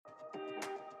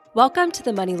Welcome to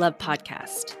the Money Love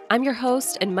Podcast. I'm your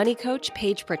host and money coach,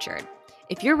 Paige Pritchard.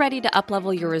 If you're ready to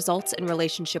uplevel your results in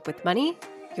relationship with money,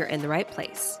 you're in the right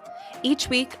place. Each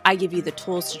week, I give you the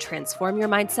tools to transform your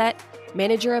mindset,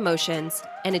 manage your emotions,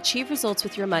 and achieve results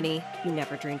with your money you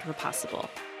never dreamed were possible.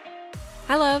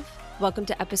 Hi, love. Welcome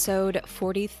to episode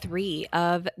 43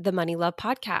 of the Money Love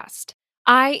Podcast.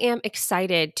 I am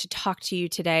excited to talk to you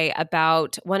today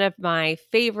about one of my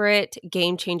favorite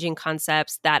game-changing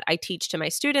concepts that I teach to my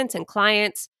students and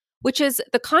clients, which is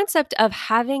the concept of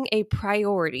having a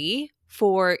priority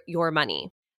for your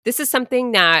money. This is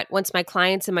something that once my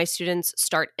clients and my students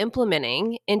start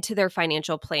implementing into their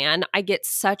financial plan, I get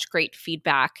such great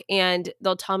feedback, and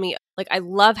they'll tell me, I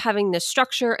love having this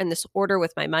structure and this order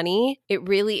with my money. It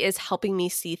really is helping me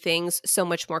see things so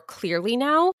much more clearly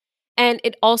now. And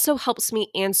it also helps me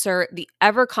answer the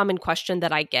ever common question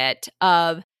that I get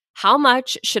of how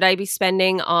much should I be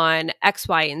spending on X,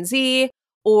 Y, and Z?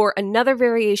 Or another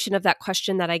variation of that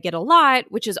question that I get a lot,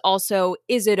 which is also,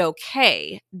 is it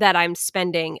okay that I'm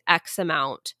spending X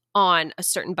amount on a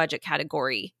certain budget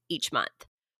category each month?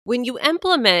 When you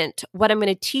implement what I'm going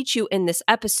to teach you in this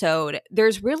episode,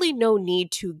 there's really no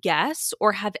need to guess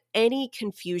or have any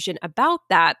confusion about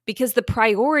that because the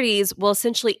priorities will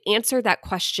essentially answer that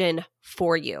question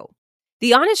for you.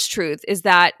 The honest truth is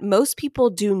that most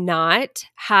people do not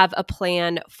have a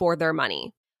plan for their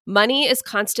money. Money is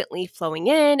constantly flowing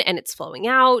in and it's flowing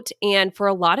out. And for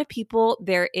a lot of people,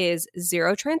 there is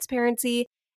zero transparency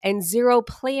and zero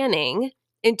planning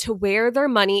into where their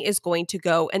money is going to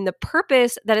go and the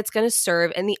purpose that it's going to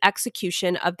serve in the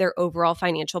execution of their overall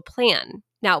financial plan.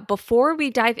 Now, before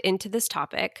we dive into this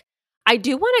topic, I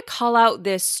do want to call out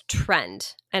this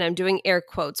trend, and I'm doing air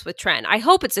quotes with trend. I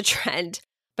hope it's a trend,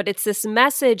 but it's this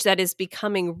message that is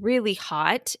becoming really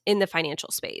hot in the financial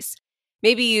space.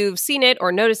 Maybe you've seen it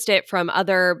or noticed it from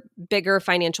other bigger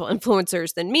financial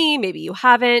influencers than me. Maybe you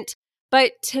haven't.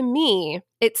 But to me,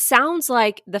 it sounds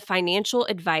like the financial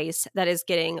advice that is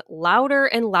getting louder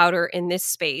and louder in this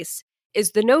space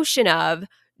is the notion of,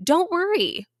 don't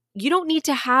worry, you don't need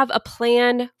to have a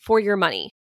plan for your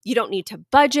money. You don't need to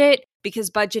budget because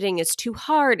budgeting is too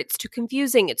hard, it's too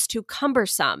confusing, it's too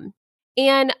cumbersome.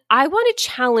 And I want to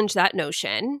challenge that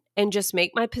notion and just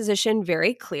make my position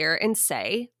very clear and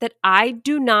say that I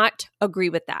do not agree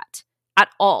with that at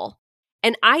all.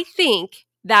 And I think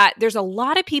that there's a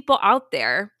lot of people out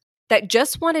there that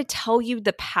just want to tell you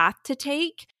the path to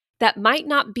take that might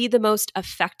not be the most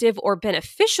effective or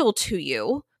beneficial to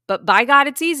you, but by God,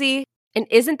 it's easy. And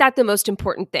isn't that the most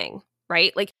important thing,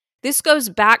 right? This goes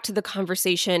back to the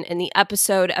conversation in the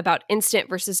episode about instant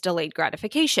versus delayed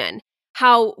gratification.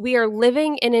 How we are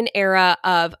living in an era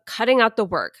of cutting out the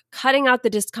work, cutting out the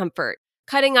discomfort,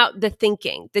 cutting out the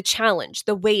thinking, the challenge,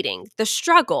 the waiting, the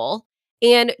struggle,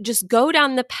 and just go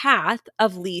down the path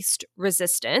of least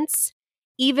resistance,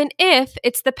 even if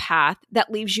it's the path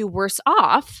that leaves you worse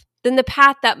off than the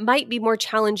path that might be more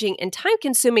challenging and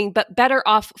time-consuming, but better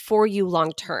off for you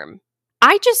long-term.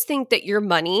 I just think that your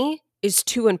money is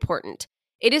too important.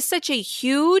 It is such a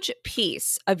huge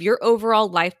piece of your overall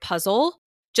life puzzle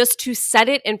just to set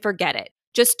it and forget it,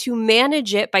 just to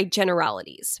manage it by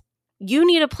generalities. You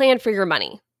need a plan for your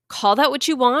money. Call that what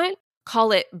you want.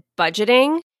 Call it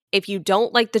budgeting. If you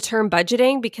don't like the term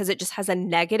budgeting because it just has a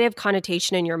negative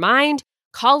connotation in your mind,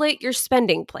 call it your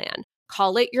spending plan.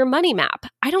 Call it your money map.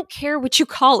 I don't care what you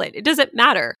call it. It doesn't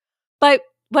matter. But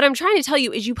what I'm trying to tell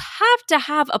you is you have to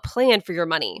have a plan for your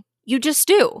money. You just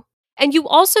do. And you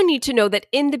also need to know that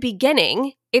in the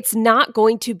beginning, it's not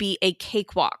going to be a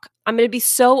cakewalk. I'm going to be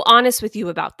so honest with you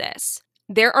about this.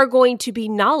 There are going to be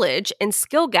knowledge and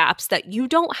skill gaps that you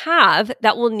don't have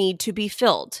that will need to be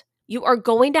filled. You are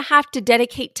going to have to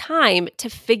dedicate time to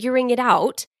figuring it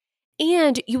out,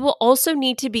 and you will also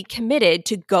need to be committed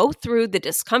to go through the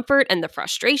discomfort and the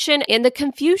frustration and the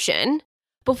confusion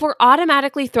before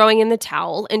automatically throwing in the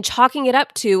towel and chalking it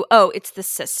up to, oh, it's the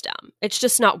system. It's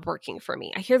just not working for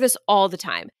me. I hear this all the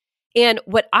time. And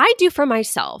what I do for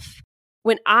myself,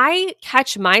 when I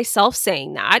catch myself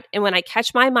saying that, and when I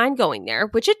catch my mind going there,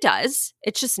 which it does,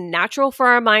 it's just natural for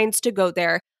our minds to go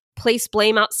there, place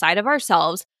blame outside of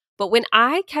ourselves. But when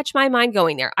I catch my mind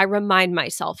going there, I remind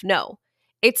myself, no,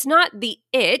 it's not the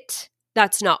it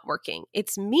that's not working.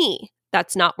 It's me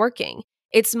that's not working.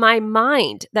 It's my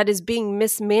mind that is being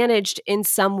mismanaged in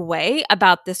some way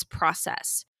about this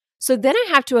process. So then I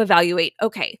have to evaluate,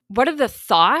 okay, what are the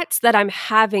thoughts that I'm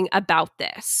having about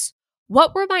this?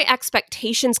 What were my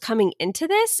expectations coming into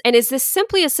this? And is this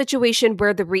simply a situation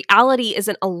where the reality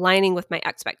isn't aligning with my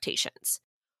expectations?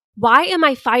 Why am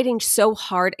I fighting so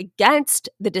hard against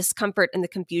the discomfort and the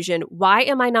confusion? Why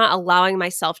am I not allowing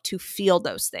myself to feel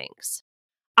those things?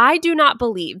 I do not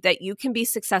believe that you can be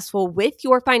successful with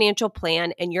your financial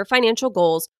plan and your financial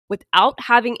goals without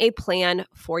having a plan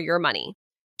for your money.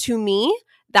 To me,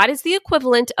 that is the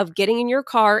equivalent of getting in your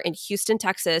car in Houston,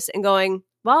 Texas and going,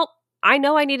 well, I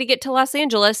know I need to get to Los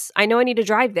Angeles. I know I need to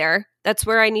drive there. That's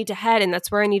where I need to head and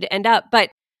that's where I need to end up. But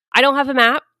I don't have a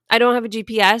map. I don't have a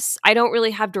GPS. I don't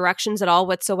really have directions at all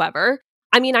whatsoever.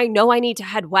 I mean, I know I need to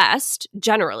head west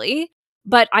generally,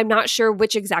 but I'm not sure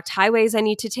which exact highways I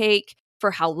need to take,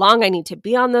 for how long I need to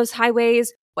be on those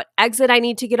highways, what exit I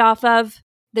need to get off of.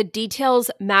 The details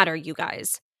matter, you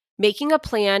guys. Making a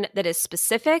plan that is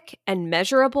specific and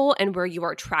measurable and where you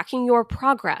are tracking your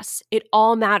progress, it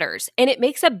all matters. And it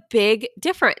makes a big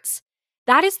difference.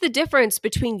 That is the difference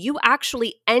between you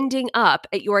actually ending up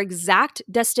at your exact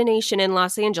destination in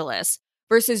Los Angeles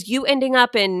versus you ending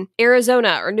up in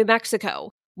Arizona or New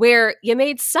Mexico, where you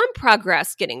made some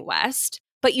progress getting west,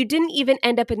 but you didn't even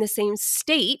end up in the same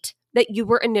state that you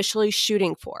were initially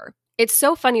shooting for. It's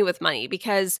so funny with money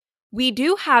because we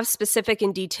do have specific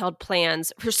and detailed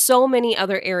plans for so many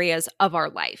other areas of our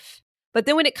life. But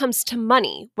then when it comes to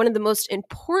money, one of the most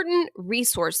important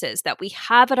resources that we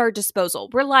have at our disposal,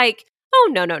 we're like, oh,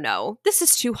 no. This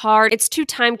is too hard. It's too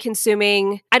time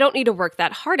consuming. I don't need to work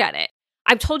that hard at it.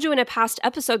 I've told you in a past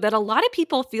episode that a lot of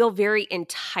people feel very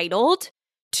entitled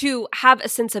to have a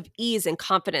sense of ease and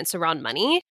confidence around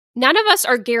money. None of us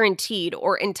are guaranteed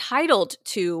or entitled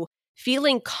to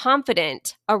feeling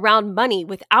confident around money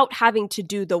without having to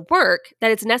do the work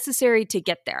that is necessary to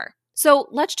get there. So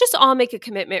let's just all make a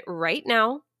commitment right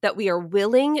now that we are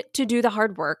willing to do the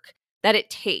hard work that it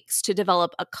takes to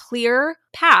develop a clear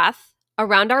path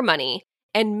around our money,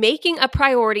 and making a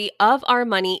priority of our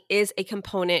money is a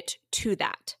component to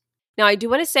that. Now, I do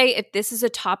want to say if this is a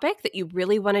topic that you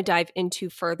really want to dive into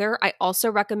further, I also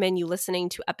recommend you listening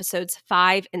to episodes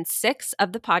 5 and 6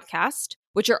 of the podcast,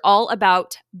 which are all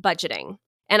about budgeting.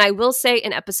 And I will say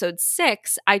in episode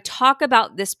 6, I talk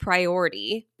about this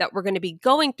priority that we're going to be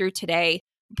going through today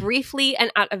briefly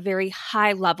and at a very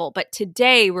high level. But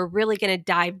today, we're really going to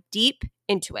dive deep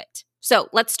into it. So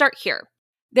let's start here.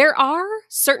 There are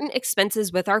certain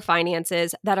expenses with our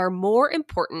finances that are more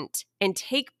important and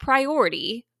take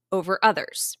priority over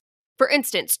others. For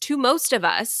instance, to most of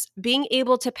us, being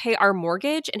able to pay our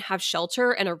mortgage and have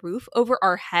shelter and a roof over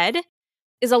our head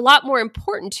is a lot more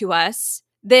important to us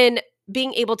than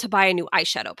being able to buy a new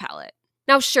eyeshadow palette.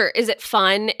 Now, sure, is it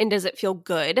fun and does it feel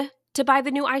good to buy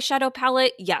the new eyeshadow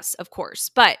palette? Yes, of course.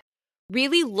 But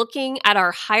really looking at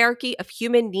our hierarchy of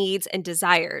human needs and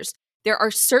desires, there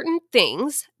are certain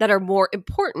things that are more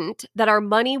important that our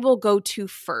money will go to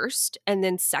first, and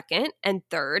then second, and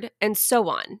third, and so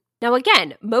on. Now,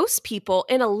 again, most people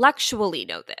intellectually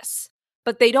know this,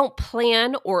 but they don't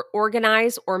plan or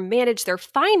organize or manage their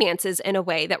finances in a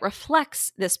way that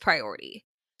reflects this priority.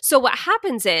 So what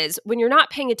happens is when you're not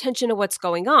paying attention to what's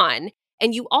going on,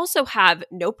 and you also have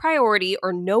no priority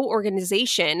or no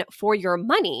organization for your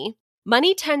money,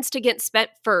 money tends to get spent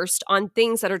first on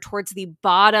things that are towards the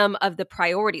bottom of the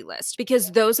priority list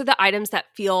because those are the items that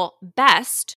feel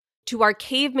best to our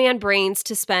caveman brains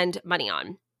to spend money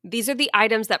on. These are the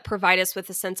items that provide us with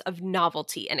a sense of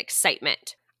novelty and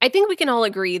excitement. I think we can all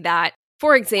agree that,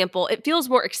 for example, it feels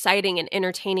more exciting and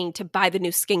entertaining to buy the new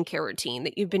skincare routine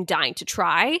that you've been dying to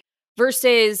try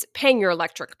versus paying your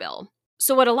electric bill.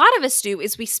 So what a lot of us do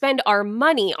is we spend our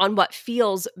money on what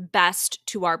feels best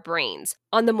to our brains,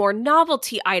 on the more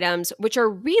novelty items, which are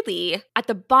really at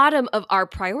the bottom of our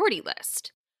priority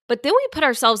list. But then we put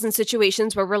ourselves in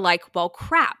situations where we're like, well,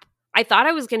 crap, I thought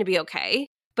I was going to be okay,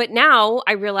 but now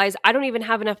I realize I don't even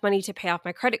have enough money to pay off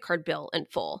my credit card bill in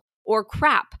full. Or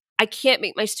crap, I can't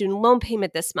make my student loan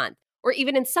payment this month. Or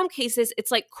even in some cases, it's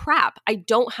like, crap, I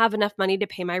don't have enough money to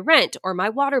pay my rent or my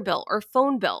water bill or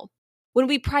phone bill. When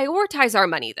we prioritize our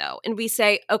money, though, and we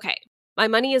say, okay, my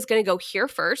money is going to go here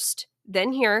first,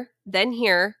 then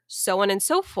here, so on and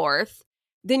so forth,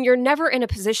 then you're never in a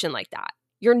position like that.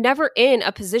 You're never in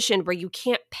a position where you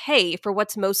can't pay for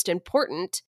what's most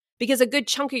important because a good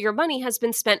chunk of your money has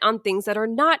been spent on things that are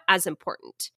not as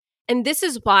important. And this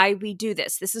is why we do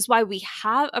this. This is why we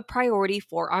have a priority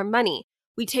for our money.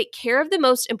 We take care of the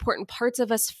most important parts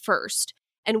of us first,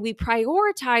 and we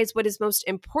prioritize what is most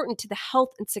important to the health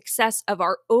and success of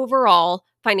our overall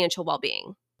financial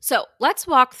well-being. So let's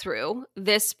walk through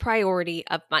this priority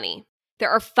of money.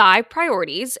 There are 5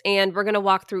 priorities, and we're going to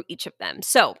walk through each of them.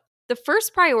 So the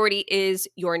first priority is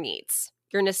your needs,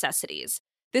 your necessities.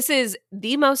 This is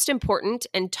the most important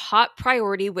and top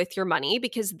priority with your money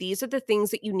because these are the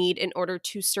things that you need in order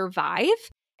to survive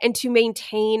and to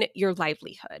maintain your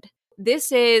livelihood.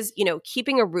 This is,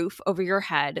 keeping a roof over your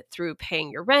head through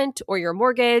paying your rent or your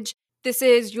mortgage. This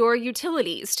is your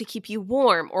utilities to keep you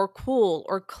warm or cool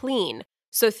or clean.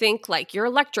 So think like your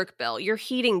electric bill, your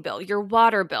heating bill, your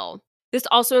water bill. This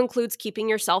also includes keeping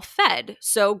yourself fed.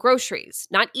 So groceries,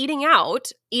 not eating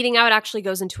out. Eating out actually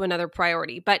goes into another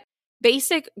priority, but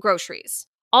basic groceries.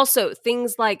 Also,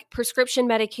 things like prescription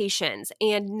medications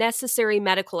and necessary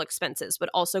medical expenses would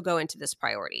also go into this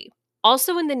priority.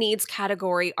 Also in the needs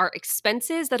category are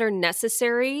expenses that are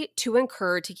necessary to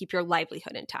incur to keep your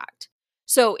livelihood intact.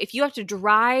 So if you have to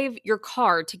drive your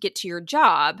car to get to your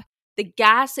job, the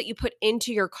gas that you put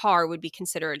into your car would be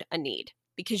considered a need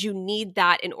because you need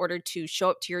that in order to show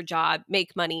up to your job,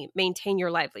 make money, maintain your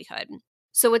livelihood.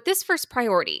 So with this first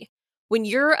priority, when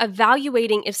you're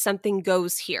evaluating if something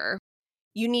goes here,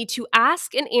 you need to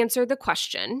ask and answer the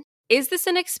question, is this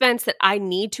an expense that I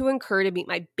need to incur to meet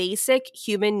my basic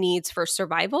human needs for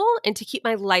survival and to keep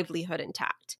my livelihood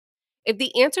intact? If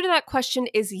the answer to that question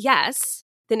is yes,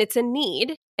 then it's a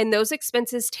need, and those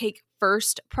expenses take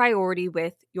first priority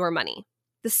with your money.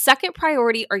 The second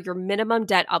priority are your minimum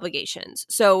debt obligations.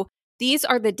 So these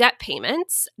are the debt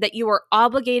payments that you are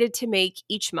obligated to make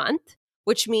each month,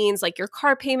 which means like your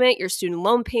car payment, your student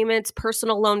loan payments,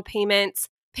 personal loan payments,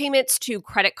 payments to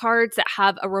credit cards that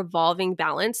have a revolving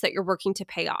balance that you're working to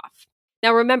pay off.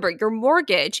 Now remember, your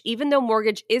mortgage, even though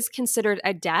mortgage is considered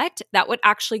a debt, that would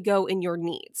actually go in your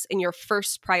needs, in your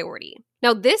first priority.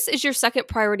 Now this is your second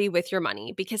priority with your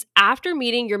money because after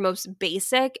meeting your most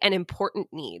basic and important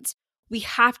needs, we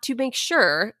have to make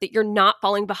sure that you're not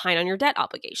falling behind on your debt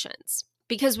obligations.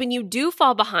 Because when you do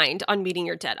fall behind on meeting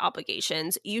your debt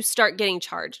obligations, you start getting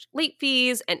charged late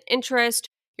fees and interest.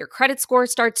 Your credit score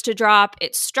starts to drop.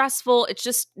 It's stressful. It's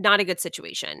just not a good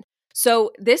situation.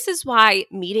 So this is why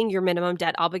meeting your minimum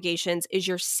debt obligations is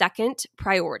your second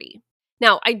priority.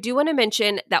 Now, I do want to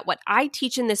mention that what I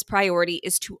teach in this priority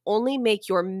is to only make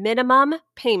your minimum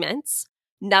payments,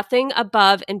 nothing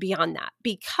above and beyond that,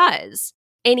 because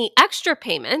any extra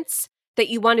payments that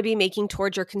you want to be making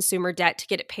towards your consumer debt to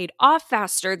get it paid off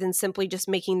faster than simply just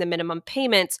making the minimum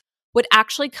payments would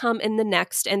actually come in the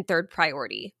next and third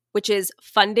priority, which is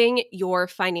funding your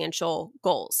financial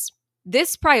goals.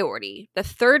 This priority, the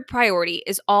third priority,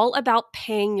 is all about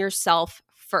paying yourself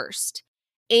first.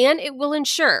 And it will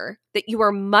ensure that you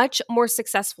are much more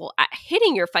successful at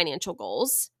hitting your financial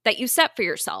goals that you set for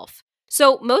yourself.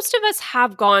 So most of us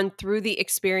have gone through the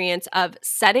experience of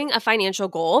setting a financial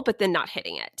goal, but then not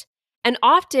hitting it. And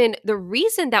often the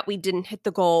reason that we didn't hit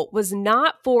the goal was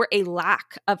not for a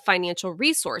lack of financial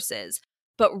resources,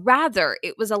 but rather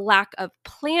it was a lack of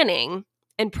planning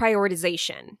and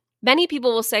prioritization. Many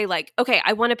people will say like, okay,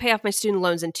 I want to pay off my student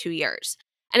loans in 2 years.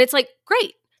 And it's like,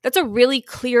 great, that's a really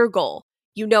clear goal.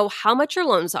 You know how much your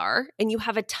loans are, and you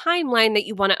have a timeline that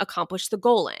you want to accomplish the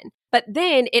goal in. But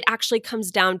then it actually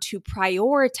comes down to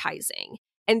prioritizing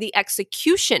and the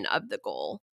execution of the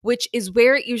goal, which is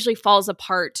where it usually falls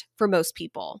apart for most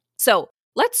people. So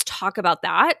let's talk about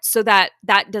that so that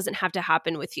that doesn't have to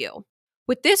happen with you.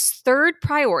 With this third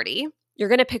priority, you're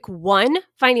going to pick one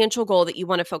financial goal that you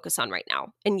want to focus on right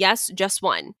now. And yes, just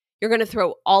one. You're going to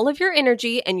throw all of your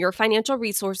energy and your financial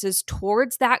resources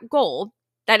towards that goal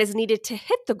that is needed to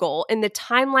hit the goal in the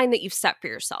timeline that you've set for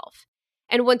yourself.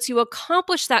 And once you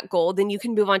accomplish that goal, then you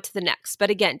can move on to the next. But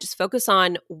again, just focus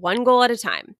on one goal at a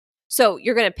time. So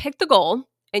you're going to pick the goal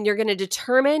and you're going to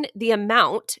determine the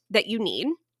amount that you need.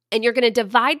 And you're going to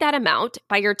divide that amount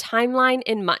by your timeline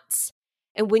in months.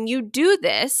 And when you do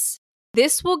this,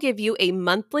 this will give you a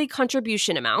monthly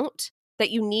contribution amount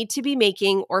that you need to be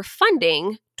making or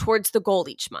funding towards the goal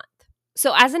each month.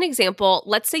 So as an example,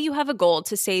 let's say you have a goal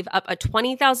to save up a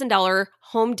 $20,000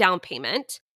 home down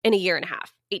payment in a year and a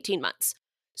half, 18 months.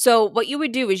 So what you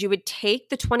would do is you would take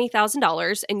the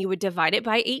 $20,000 and you would divide it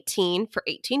by 18 for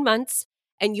 18 months,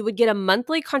 and you would get a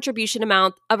monthly contribution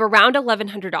amount of around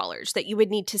 $1,100 that you would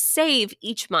need to save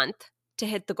each month to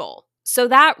hit the goal. So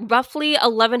that roughly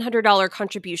 $1,100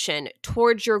 contribution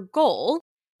towards your goal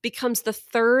becomes the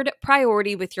third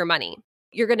priority with your money.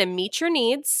 You're going to meet your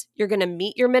needs, you're going to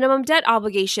meet your minimum debt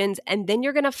obligations, and then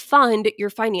you're going to fund your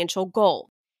financial goal.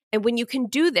 And when you can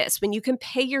do this, when you can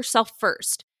pay yourself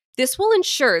first, this will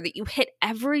ensure that you hit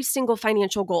every single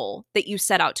financial goal that you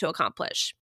set out to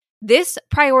accomplish. This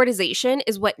prioritization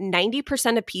is what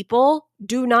 90% of people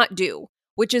do not do,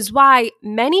 which is why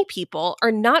many people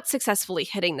are not successfully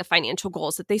hitting the financial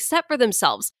goals that they set for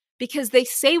themselves, because they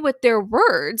say with their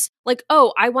words, like,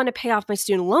 oh, I want to pay off my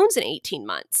student loans in 18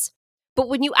 months. But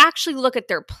when you actually look at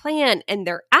their plan and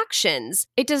their actions,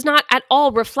 it does not at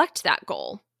all reflect that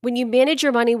goal. When you manage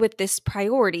your money with this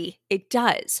priority, it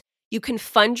does. You can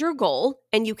fund your goal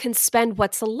and you can spend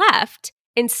what's left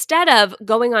instead of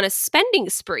going on a spending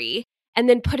spree and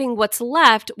then putting what's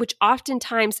left, which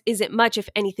oftentimes isn't much, if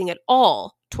anything at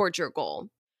all, towards your goal.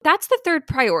 That's the third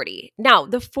priority. Now,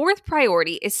 the fourth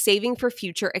priority is saving for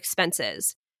future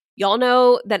expenses. Y'all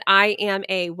know that I am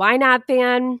a YNAB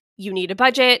fan. You need a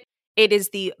budget. It is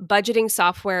the budgeting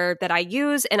software that I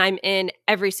use and I'm in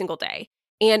every single day.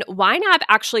 And YNAB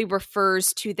actually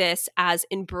refers to this as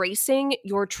embracing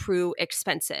your true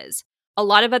expenses. A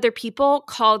lot of other people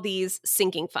call these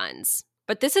sinking funds,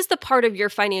 but this is the part of your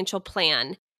financial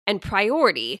plan and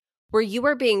priority where you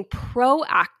are being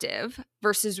proactive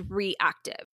versus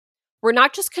reactive. We're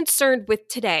not just concerned with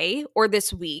today or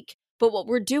this week, but what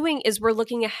we're doing is we're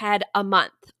looking ahead a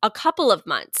month, a couple of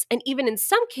months, and even in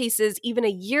some cases, even a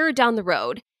year down the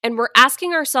road. And we're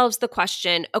asking ourselves the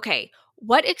question, okay,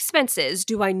 what expenses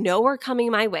do I know are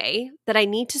coming my way that I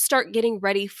need to start getting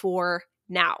ready for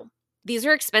now? These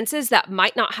are expenses that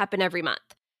might not happen every month,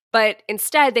 but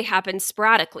instead they happen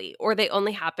sporadically, or they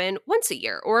only happen once a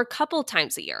year or a couple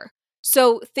times a year.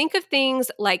 So think of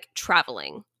things like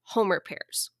traveling, home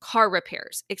repairs, car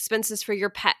repairs, expenses for your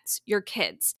pets, your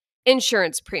kids,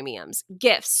 insurance premiums,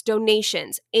 gifts,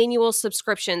 donations, annual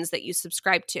subscriptions that you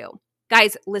subscribe to.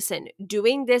 Guys, listen,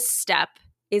 doing this step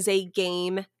is a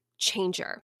game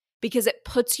changer because it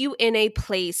puts you in a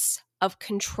place of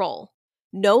control.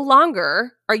 No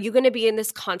longer are you going to be in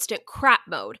this constant crap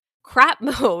mode. Crap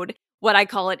mode, what I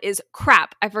call it, is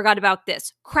crap, I forgot about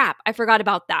this. Crap, I forgot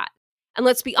about that. And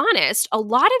let's be honest, a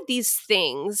lot of these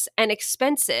things and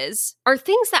expenses are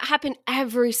things that happen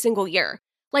every single year.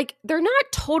 Like, they're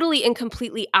not totally and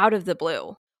completely out of the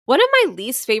blue. One of my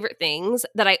least favorite things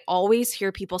that I always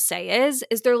hear people say is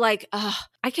they're like,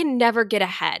 I can never get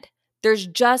ahead. There's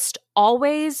just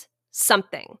always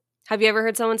something. Have you ever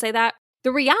heard someone say that?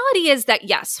 The reality is that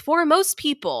yes, for most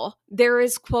people, there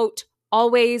is, quote,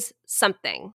 always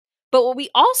something. But what we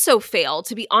also fail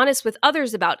to be honest with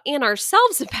others about and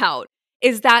ourselves about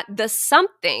is that the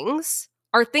somethings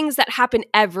are things that happen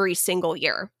every single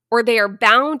year, or they are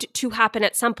bound to happen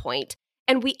at some point.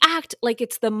 And we act like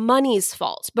it's the money's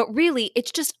fault, but really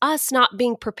it's just us not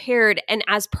being prepared and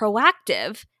as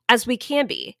proactive as we can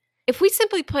be. If we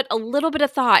simply put a little bit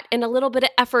of thought and a little bit of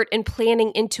effort and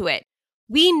planning into it,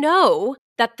 we know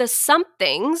that the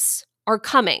somethings are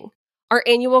coming. Our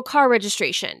annual car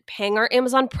registration, paying our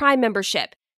Amazon Prime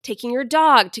membership, taking your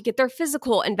dog to get their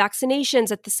physical and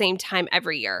vaccinations at the same time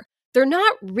every year. They're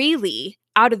not really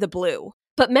out of the blue,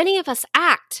 but many of us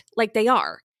act like they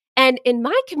are. And in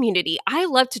my community, I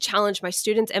love to challenge my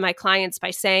students and my clients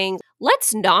by saying,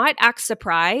 let's not act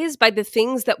surprised by the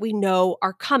things that we know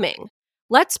are coming.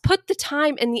 Let's put the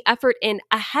time and the effort in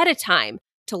ahead of time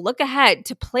to look ahead,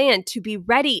 to plan, to be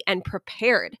ready and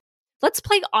prepared. Let's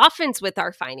play offense with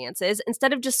our finances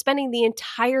instead of just spending the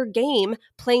entire game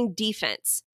playing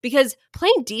defense. Because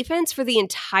playing defense for the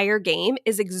entire game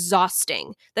is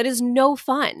exhausting. That is no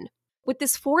fun. With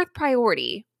this fourth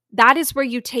priority, that is where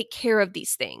you take care of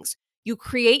these things. You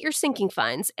create your sinking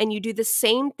funds and you do the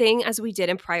same thing as we did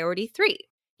in priority 3.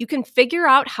 You can figure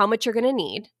out how much you're going to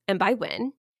need and by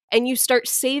when, and you start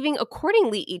saving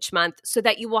accordingly each month so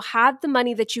that you will have the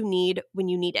money that you need when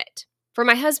you need it. For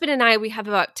my husband and I, we have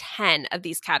about 10 of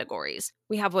these categories.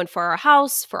 We have one for our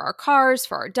house, for our cars,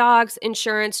 for our dogs,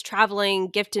 insurance, traveling,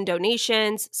 gift and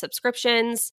donations,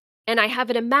 subscriptions. And I have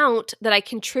an amount that I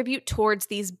contribute towards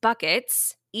these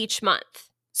buckets each month.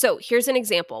 So here's an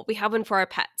example. We have one for our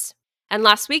pets. And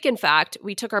last week, in fact,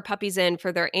 we took our puppies in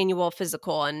for their annual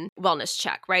physical and wellness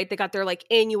check, right? They got their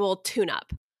annual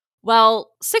tune-up.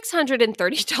 Well,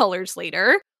 $630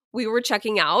 later, we were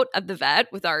checking out of the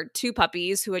vet with our 2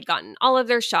 puppies who had gotten all of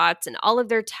their shots and all of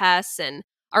their tests. And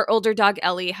our older dog,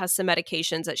 Ellie, has some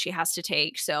medications that she has to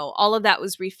take. So all of that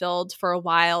was refilled for a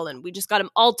while and we just got them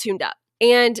all tuned up.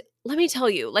 And let me tell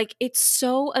you, it's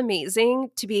so amazing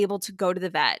to be able to go to the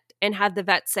vet and have the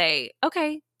vet say,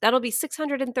 okay, that'll be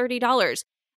 $630.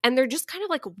 And they're just kind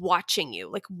of watching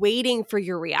you, waiting for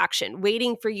your reaction,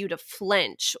 waiting for you to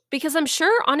flinch. Because I'm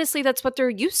sure, honestly, that's what they're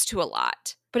used to a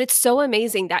lot. But it's so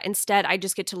amazing that instead I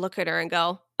just get to look at her and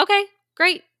go, okay,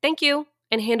 great, thank you,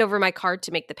 and hand over my card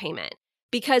to make the payment.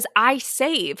 Because I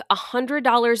save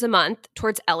 $100 a month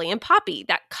towards Ellie and Poppy.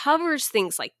 That covers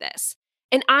things like this.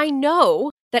 And I know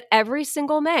that every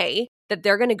single May that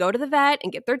they're going to go to the vet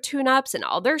and get their tune-ups and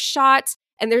all their shots,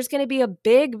 and there's going to be a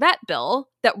big vet bill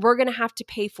that we're going to have to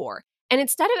pay for. And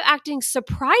instead of acting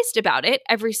surprised about it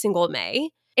every single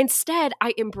May, instead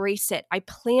I embrace it, I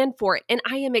plan for it, and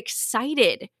I am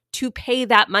excited to pay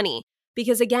that money.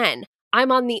 Because again,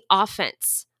 I'm on the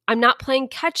offense. I'm not playing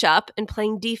catch up and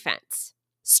playing defense.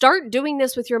 Start doing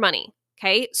this with your money,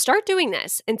 okay? Start doing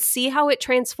this and see how it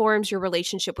transforms your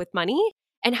relationship with money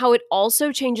and how it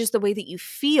also changes the way that you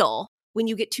feel when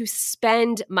you get to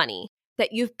spend money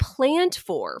that you've planned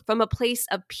for from a place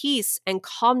of peace and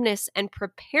calmness and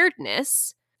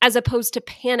preparedness as opposed to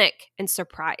panic and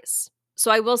surprise. So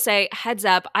I will say, heads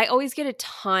up, I always get a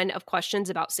ton of questions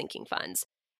about sinking funds.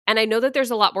 And I know that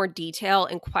there's a lot more detail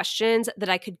and questions that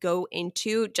I could go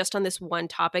into just on this one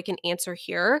topic and answer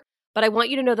here. But I want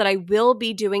you to know that I will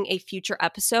be doing a future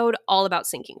episode all about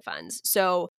sinking funds.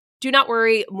 So do not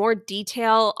worry, more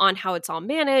detail on how it's all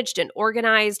managed and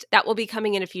organized, that will be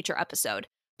coming in a future episode.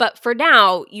 But for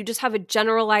now, you just have a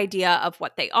general idea of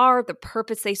what they are, the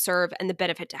purpose they serve, and the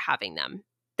benefit to having them.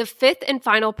 The fifth and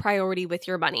final priority with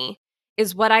your money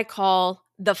is what I call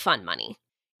the fun money.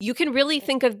 You can really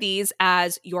think of these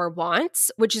as your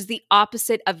wants, which is the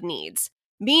opposite of needs,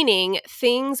 meaning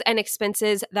things and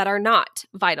expenses that are not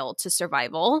vital to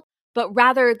survival, but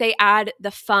rather they add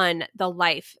the fun, the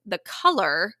life, the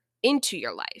color into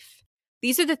your life.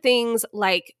 These are the things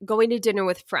like going to dinner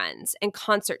with friends and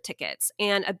concert tickets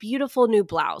and a beautiful new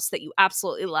blouse that you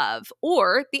absolutely love,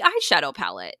 or the eyeshadow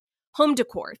palette, home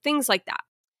decor, things like that.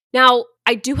 Now,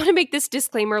 I do want to make this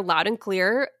disclaimer loud and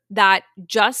clear that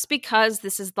just because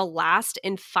this is the last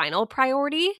and final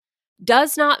priority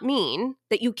does not mean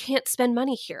that you can't spend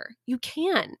money here. You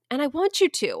can, and I want you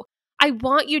to. I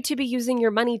want you to be using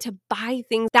your money to buy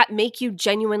things that make you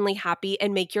genuinely happy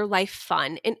and make your life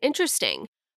fun and interesting.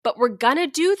 But we're gonna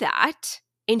do that,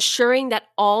 ensuring that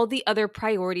all the other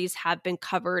priorities have been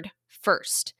covered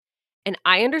first. And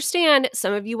I understand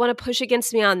some of you want to push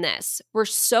against me on this. We're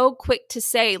so quick to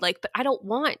say, but I don't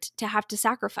want to have to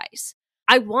sacrifice.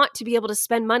 I want to be able to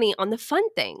spend money on the fun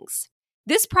things.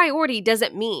 This priority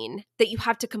doesn't mean that you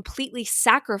have to completely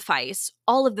sacrifice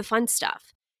all of the fun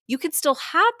stuff. You can still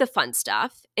have the fun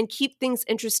stuff and keep things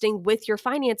interesting with your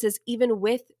finances, even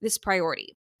with this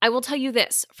priority. I will tell you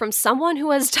this, from someone who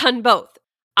has done both.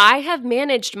 I have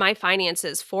managed my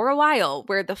finances for a while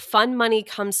where the fun money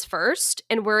comes first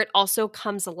and where it also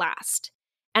comes last.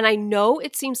 And I know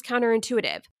it seems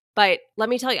counterintuitive, but let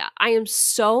me tell you, I am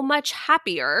so much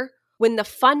happier when the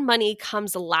fun money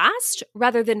comes last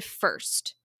rather than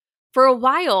first. For a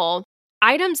while,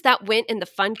 items that went in the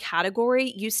fun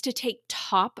category used to take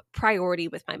top priority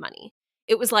with my money.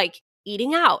 It was like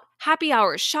eating out, happy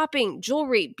hours, shopping,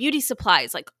 jewelry, beauty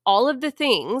supplies, all of the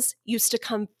things used to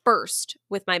come first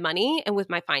with my money and with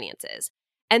my finances.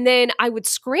 And then I would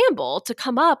scramble to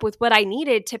come up with what I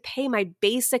needed to pay my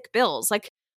basic bills, like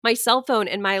my cell phone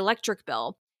and my electric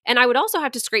bill. And I would also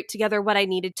have to scrape together what I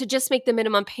needed to just make the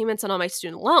minimum payments on all my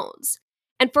student loans.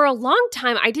 And for a long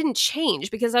time, I didn't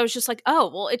change because I was just like, oh,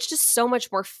 well, it's just so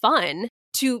much more fun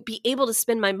to be able to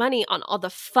spend my money on all the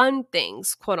fun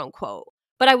things, quote unquote.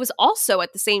 But I was also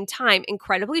at the same time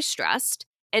incredibly stressed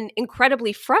and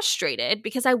incredibly frustrated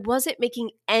because I wasn't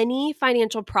making any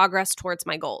financial progress towards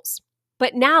my goals.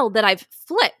 But now that I've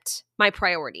flipped my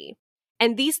priority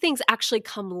and these things actually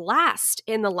come last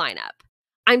in the lineup,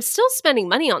 I'm still spending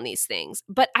money on these things,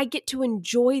 but I get to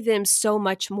enjoy them so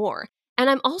much more. And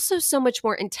I'm also so much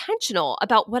more intentional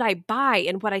about what I buy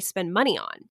and what I spend money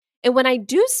on. And when I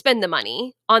do spend the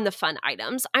money on the fun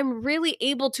items, I'm really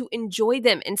able to enjoy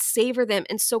them and savor them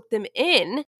and soak them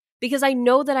in because I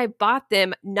know that I bought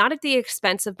them not at the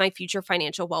expense of my future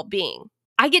financial well-being.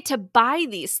 I get to buy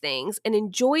these things and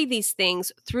enjoy these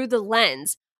things through the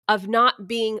lens of not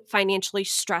being financially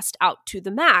stressed out to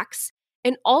the max,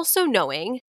 and also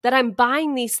knowing that I'm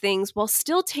buying these things while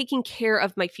still taking care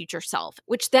of my future self,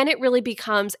 which then it really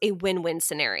becomes a win-win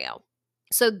scenario.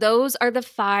 So those are the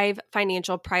 5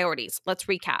 financial priorities. Let's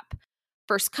recap.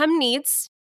 First come needs,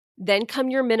 then come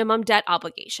your minimum debt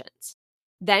obligations.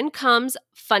 Then comes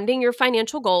funding your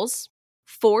financial goals.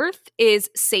 Fourth is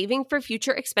saving for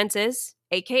future expenses,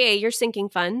 aka your sinking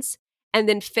funds. And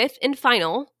then fifth and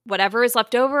final, whatever is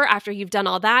left over after you've done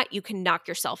all that, you can knock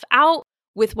yourself out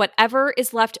with whatever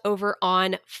is left over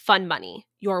on fun money,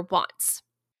 your wants.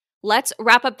 Let's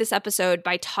wrap up this episode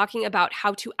by talking about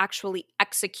how to actually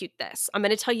execute this. I'm going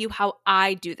to tell you how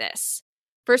I do this.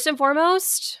 First and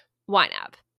foremost,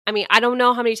 YNAB. I don't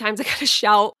know how many times I got to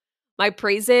shout my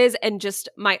praises and just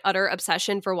my utter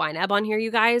obsession for YNAB on here, you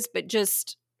guys, but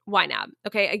just YNAB.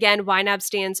 Okay, again, YNAB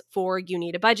stands for You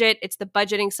Need a Budget. It's the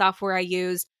budgeting software I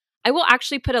use. I will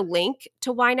actually put a link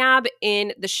to YNAB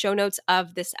in the show notes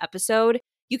of this episode.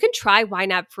 You can try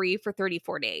YNAB free for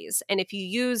 34 days. And if you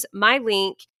use my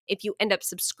link, If you end up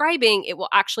subscribing, it will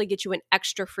actually get you an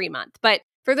extra free month. But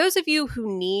for those of you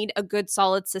who need a good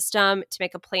solid system to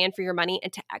make a plan for your money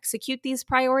and to execute these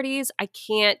priorities, I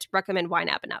can't recommend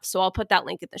YNAB enough. So I'll put that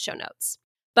link in the show notes.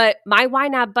 But my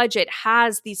YNAB budget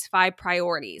has these 5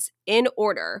 priorities in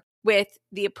order with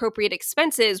the appropriate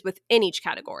expenses within each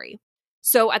category.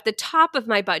 So at the top of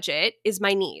my budget is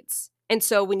my needs. And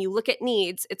so when you look at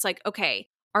needs, it's like, okay,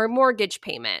 our mortgage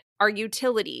payment, our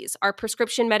utilities, our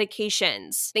prescription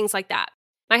medications, things like that.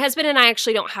 My husband and I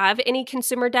actually don't have any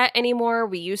consumer debt anymore.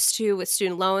 We used to with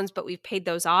student loans, but we've paid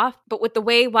those off. But with the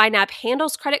way YNAB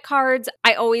handles credit cards,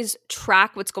 I always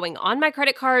track what's going on my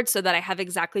credit cards so that I have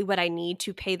exactly what I need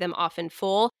to pay them off in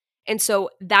full. And so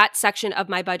that section of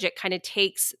my budget kind of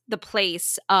takes the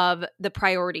place of the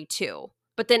priority 2.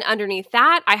 But then underneath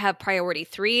that, I have priority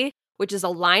 3, which is a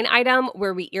line item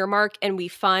where we earmark and we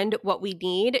fund what we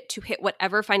need to hit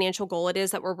whatever financial goal it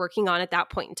is that we're working on at that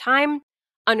point in time.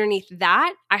 Underneath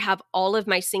that, I have all of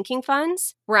my sinking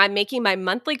funds where I'm making my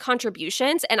monthly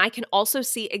contributions, and I can also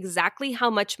see exactly how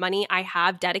much money I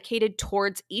have dedicated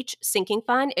towards each sinking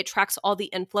fund. It tracks all the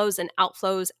inflows and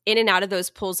outflows in and out of those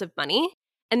pools of money.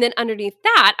 And then underneath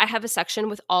that, I have a section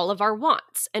with all of our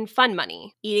wants and fun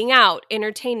money, eating out,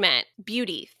 entertainment,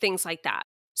 beauty, things like that.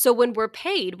 So when we're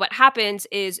paid, what happens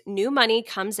is new money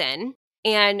comes in.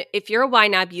 And if you're a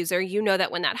YNAB user, you know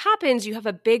that when that happens, you have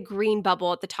a big green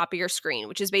bubble at the top of your screen,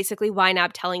 which is basically YNAB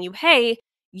telling you, hey,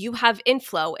 you have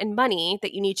inflow and money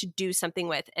that you need to do something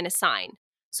with and assign.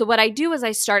 So what I do is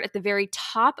I start at the very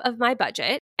top of my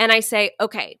budget and I say,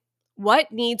 okay,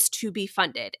 what needs to be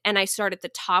funded? And I start at the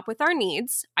top with our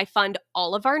needs. I fund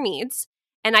all of our needs.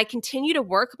 And I continue to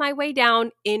work my way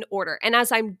down in order. And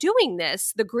as I'm doing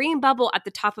this, the green bubble at the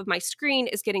top of my screen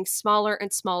is getting smaller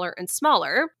and smaller and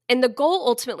smaller. And the goal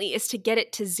ultimately is to get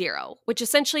it to 0, which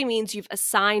essentially means you've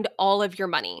assigned all of your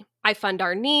money. I fund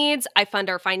our needs, I fund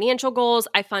our financial goals,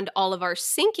 I fund all of our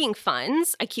sinking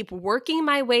funds. I keep working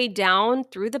my way down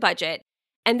through the budget.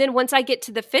 And then once I get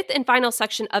to the 5th and final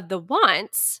section of the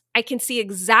wants, I can see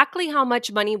exactly how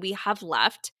much money we have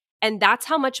left. And that's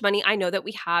how much money I know that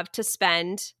we have to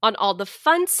spend on all the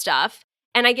fun stuff.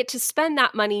 And I get to spend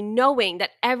that money knowing that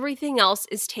everything else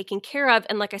is taken care of.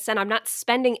 And like I said, I'm not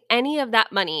spending any of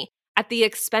that money at the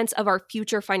expense of our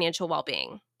future financial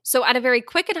well-being. So at a very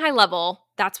quick and high level,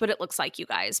 that's what it looks like, you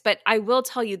guys. But I will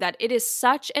tell you that it is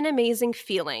such an amazing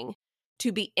feeling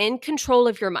to be in control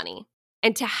of your money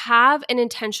and to have an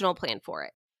intentional plan for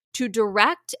it, to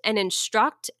direct and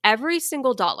instruct every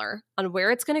single dollar on where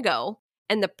it's going to go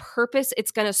and the purpose it's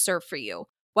going to serve for you,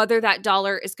 whether that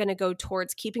dollar is going to go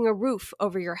towards keeping a roof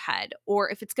over your head, or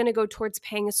if it's going to go towards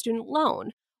paying a student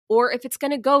loan, or if it's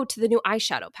going to go to the new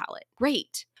eyeshadow palette.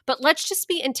 Great. But let's just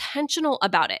be intentional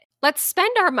about it. Let's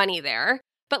spend our money there,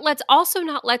 but let's also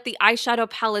not let the eyeshadow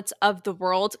palettes of the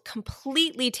world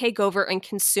completely take over and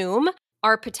consume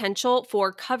our potential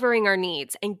for covering our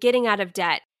needs and getting out of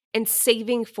debt and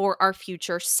saving for our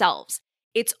future selves.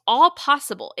 It's all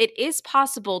possible. It is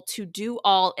possible to do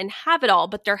all and have it all,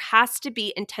 but there has to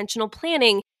be intentional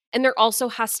planning and there also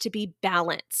has to be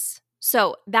balance.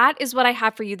 So that is what I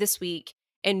have for you this week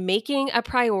in making a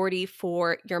priority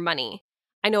for your money.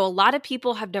 I know a lot of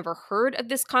people have never heard of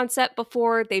this concept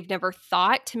before. They've never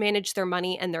thought to manage their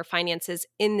money and their finances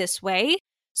in this way.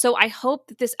 So I hope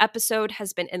that this episode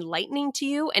has been enlightening to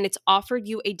you and it's offered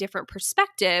you a different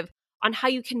perspective on how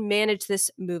you can manage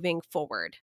this moving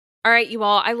forward. All right, you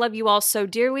all, I love you all so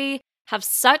dearly. Have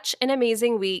such an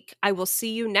amazing week. I will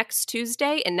see you next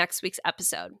Tuesday in next week's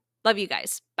episode. Love you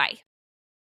guys. Bye.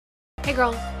 Hey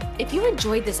girl, if you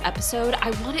enjoyed this episode,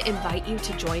 I want to invite you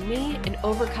to join me in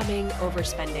Overcoming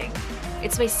Overspending.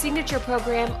 It's my signature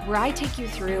program where I take you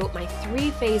through my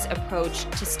 3-phase approach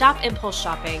to stop impulse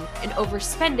shopping and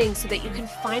overspending so that you can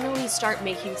finally start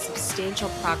making substantial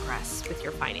progress with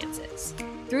your finances.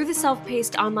 Through the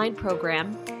self-paced online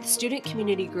program, the student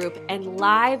community group, and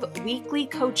live weekly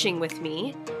coaching with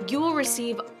me, you will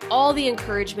receive all the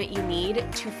encouragement you need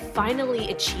to finally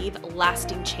achieve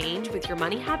lasting change with your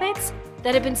money habits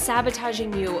that have been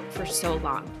sabotaging you for so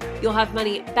long. You'll have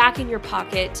money back in your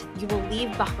pocket. You will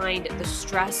leave behind the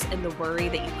stress and the worry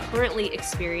that you currently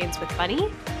experience with money,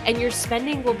 and your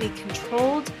spending will be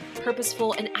controlled,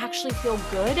 purposeful, and actually feel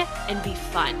good and be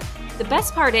fun. The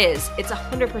best part is it's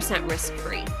 100%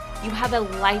 risk-free. You have a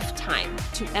lifetime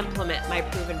to implement my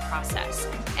proven process.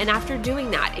 And after doing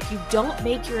that, if you don't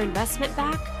make your investment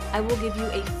back, I will give you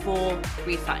a full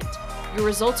refund. Your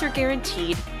results are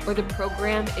guaranteed, or the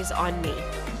program is on me.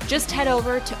 Just head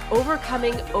over to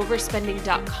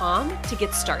overcomingoverspending.com to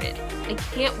get started. I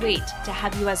can't wait to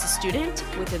have you as a student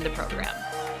within the program.